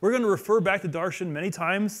more. We're going to refer back to Darshan many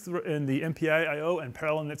times in the MPI I/O and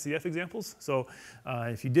parallel netcf examples. So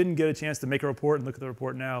if you didn't get a chance to make a report and look at the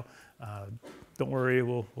report now, don't worry,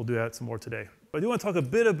 we'll do that some more today. But I do want to talk a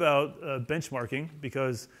bit about benchmarking,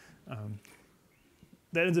 because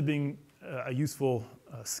that ends up being a useful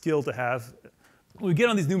skill to have. When we get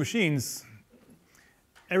on these new machines,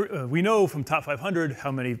 we know from top 500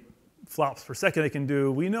 how many flops per second it can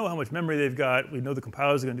do. We know how much memory they've got. We know the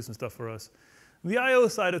compilers are going to do some stuff for us. The I/O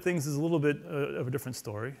side of things is a little bit of a different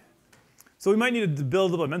story. So we might need to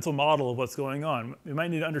build up a mental model of what's going on. We might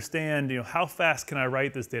need to understand, how fast can I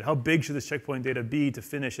write this data? How big should this checkpoint data be to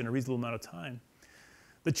finish in a reasonable amount of time?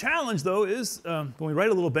 The challenge, though, is when we write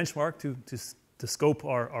a little benchmark to scope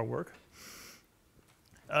our work,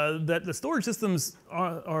 that the storage systems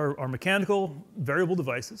are mechanical, variable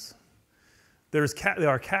devices. There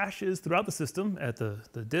are caches throughout the system at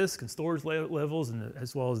the disk and storage levels, and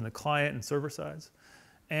as well as in the client and server sides.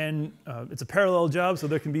 And it's a parallel job, so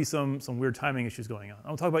there can be some weird timing issues going on.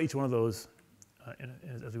 I'll talk about each one of those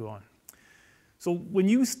as we go on. So when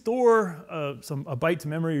you store a byte to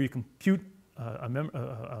memory, or you compute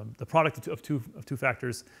the product of two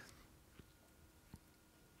factors,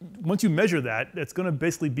 once you measure that, that's going to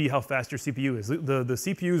basically be how fast your CPU is. The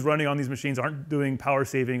CPUs running on these machines aren't doing power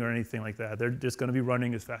saving or anything like that. They're just going to be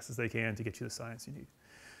running as fast as they can to get you the science you need.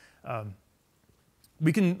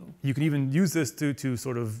 You can even use this to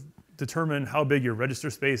sort of determine how big your register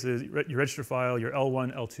space is, your register file, your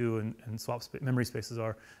L1, L2, and swap memory spaces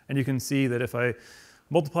are. And you can see that if I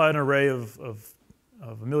multiply an array of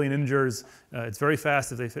a million integers, it's very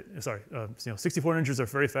fast. If they fit, 64 integers are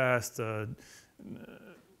very fast.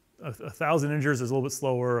 1,000 integers is a little bit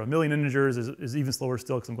slower. 1,000,000 integers is even slower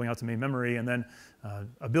still, because I'm going out to main memory. And then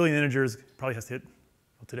 1 billion integers probably has to hit,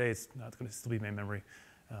 well, today it's not going to still be main memory.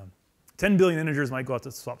 10 billion integers might go out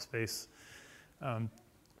to swap space.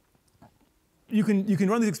 You can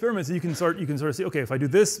run these experiments, and you can sort of see, okay, if I do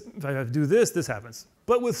this, this happens.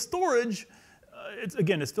 But with storage,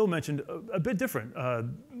 again, as Phil mentioned, a bit different.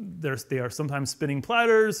 They are sometimes spinning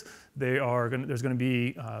platters. There's going to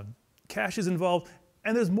be caches involved.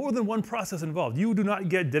 And there's more than one process involved. You do not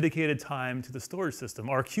get dedicated time to the storage system.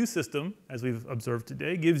 Our queue system, as we've observed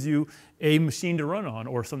today, gives you a machine to run on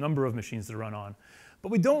or some number of machines to run on. But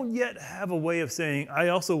we don't yet have a way of saying, I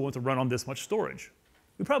also want to run on this much storage.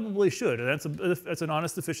 We probably should, and that's an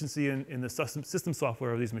honest deficiency in the system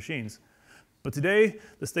software of these machines. But today,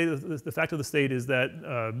 the fact of the state is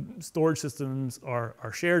that storage systems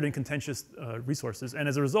are shared and contentious resources, and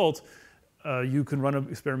as a result, you can run an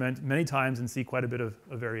experiment many times and see quite a bit of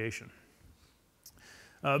variation.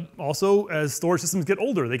 Also, as storage systems get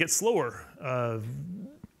older, they get slower.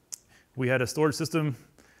 We had a storage system,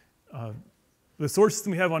 the storage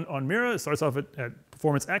system we have on Mira starts off at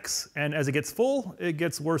performance X, and as it gets full, it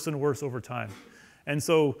gets worse and worse over time. And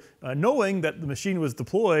so knowing that the machine was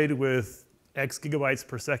deployed with X gigabytes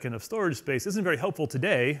per second of storage space isn't very helpful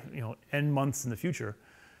today, N months in the future.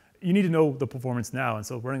 You need to know the performance now, and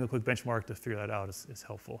so running a quick benchmark to figure that out is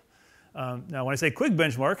helpful. Now, when I say quick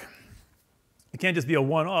benchmark, it can't just be a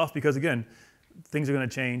one-off because, again, things are going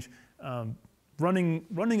to change.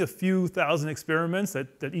 Running a few thousand experiments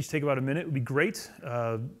that each take about a minute would be great.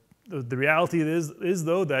 The reality is,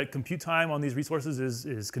 though, that compute time on these resources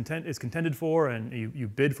is contended for, and you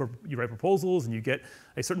bid for, you write proposals, and you get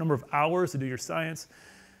a certain number of hours to do your science.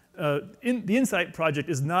 The Insight project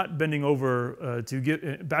is not bending over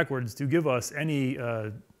backwards to give us any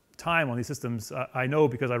time on these systems. I know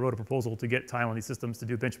because I wrote a proposal to get time on these systems to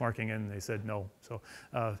do benchmarking, and they said no. So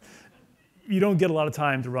you don't get a lot of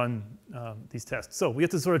time to run these tests. So we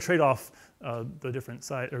have to sort of trade off the different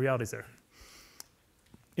realities there.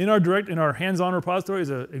 In our hands-on repository is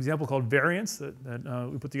an example called variance that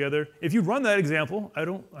we put together. If you run that example, I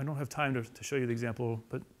don't have time to show you the example,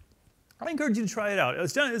 but I encourage you to try it out.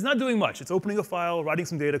 It's not doing much. It's opening a file, writing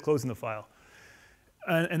some data, closing the file.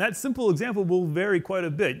 And that simple example will vary quite a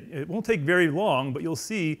bit. It won't take very long, but you'll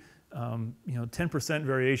see 10%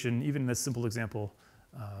 variation even in this simple example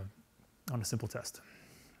on a simple test.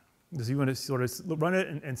 So you want to sort of run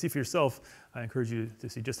it and see for yourself. I encourage you to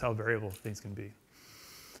see just how variable things can be.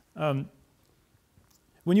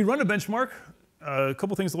 When you run a benchmark, a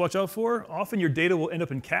couple things to watch out for. Often your data will end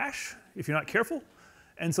up in cache if you're not careful.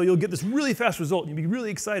 And so you'll get this really fast result, and you'll be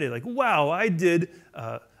really excited, like, wow, I did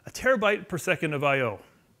a terabyte per second of I/O.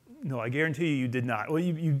 No, I guarantee you did not. Well,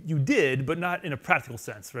 you did, but not in a practical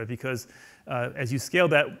sense, right? Because as you scale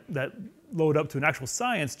that load up to an actual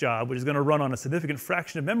science job, which is going to run on a significant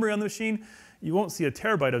fraction of memory on the machine, you won't see a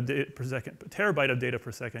terabyte of data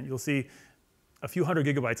per second. You'll see a few hundred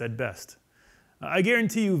gigabytes at best. I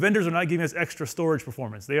guarantee you vendors are not giving us extra storage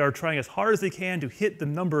performance. They are trying as hard as they can to hit the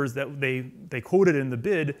numbers that they quoted in the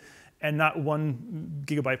bid and not 1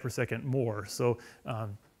 gigabyte per second more. So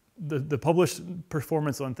the published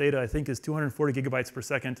performance on Theta, I think, is 240 gigabytes per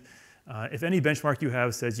second. If any benchmark you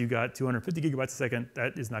have says you got 250 gigabytes a second,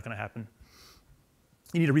 that is not going to happen.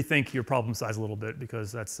 You need to rethink your problem size a little bit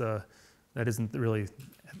because that isn't really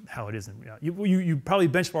how it is. You probably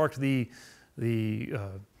benchmarked the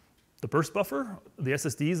burst buffer, the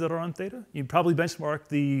SSDs that are on Theta. You probably benchmark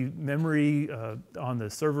the memory on the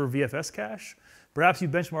server VFS cache. Perhaps you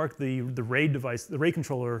benchmark the RAID device, the RAID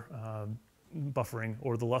controller buffering,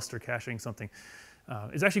 or the Lustre caching something.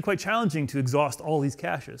 It's actually quite challenging to exhaust all these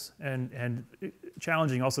caches, and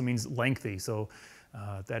challenging also means lengthy. So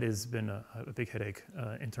that has been a big headache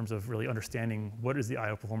in terms of really understanding what is the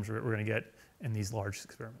I/O performance we're going to get in these large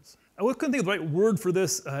experiments. I couldn't think of the right word for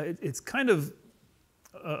this. It's kind of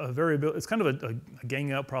a variability. It's kind of a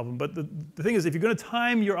ganging out problem. But the thing is, if you're going to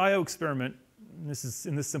time your I/O experiment, and this is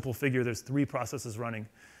in this simple figure, there's 3 processes running.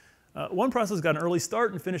 One process got an early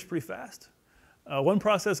start and finished pretty fast. One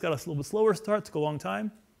process got a little bit slower start, took a long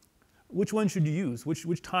time. Which one should you use?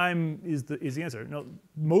 Which time is the answer? Now,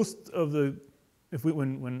 most of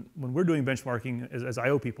when we're doing benchmarking as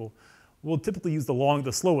I/O people, we'll typically use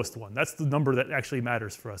the slowest one. That's the number that actually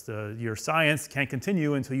matters for us. Your science can't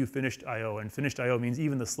continue until you finished I/O, and finished I/O means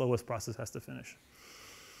even the slowest process has to finish.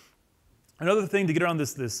 Another thing to get around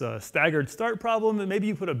this staggered start problem, maybe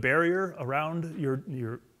you put a barrier around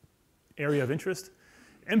your area of interest.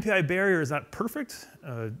 MPI barrier is not perfect.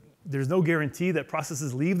 There's no guarantee that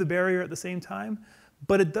processes leave the barrier at the same time,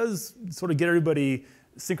 but it does sort of get everybody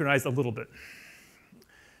synchronized a little bit.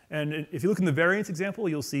 And if you look in the variance example,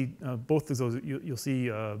 you'll see both of those. You'll see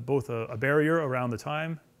both a barrier around the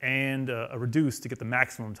time and a reduce to get the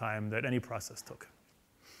maximum time that any process took.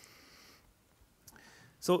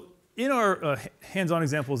 So in our hands-on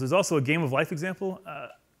examples, there's also a game of life example.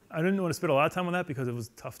 I didn't want to spend a lot of time on that because it was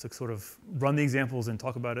tough to sort of run the examples and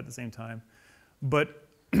talk about it at the same time. But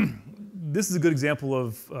this is a good example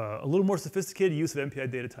of a little more sophisticated use of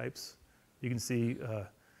MPI data types. You can see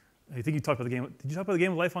I think you talked about the game. Did you talk about the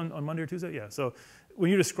game of life on Monday or Tuesday? Yeah. So when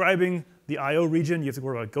you're describing the I/O region, you have to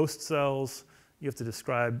worry about ghost cells. You have to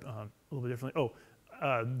describe a little bit differently.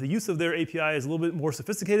 The use of their API is a little bit more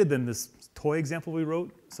sophisticated than this toy example we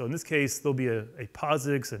wrote. So in this case, there'll be a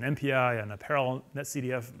POSIX, an MPI, and a parallel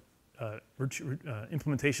NetCDF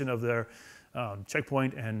implementation of their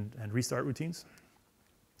checkpoint and restart routines.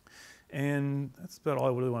 And that's about all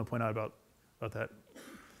I really want to point out about that.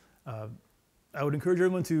 I would encourage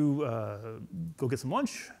everyone to go get some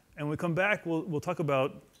lunch, and when we come back, we'll talk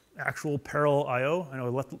about actual parallel I/O. I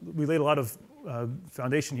know we laid a lot of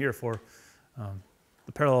foundation here for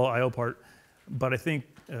the parallel I/O part, but I think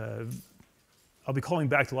I'll be calling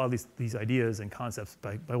back to a lot of these ideas and concepts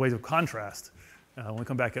by ways of contrast when we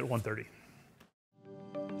come back at 1:30.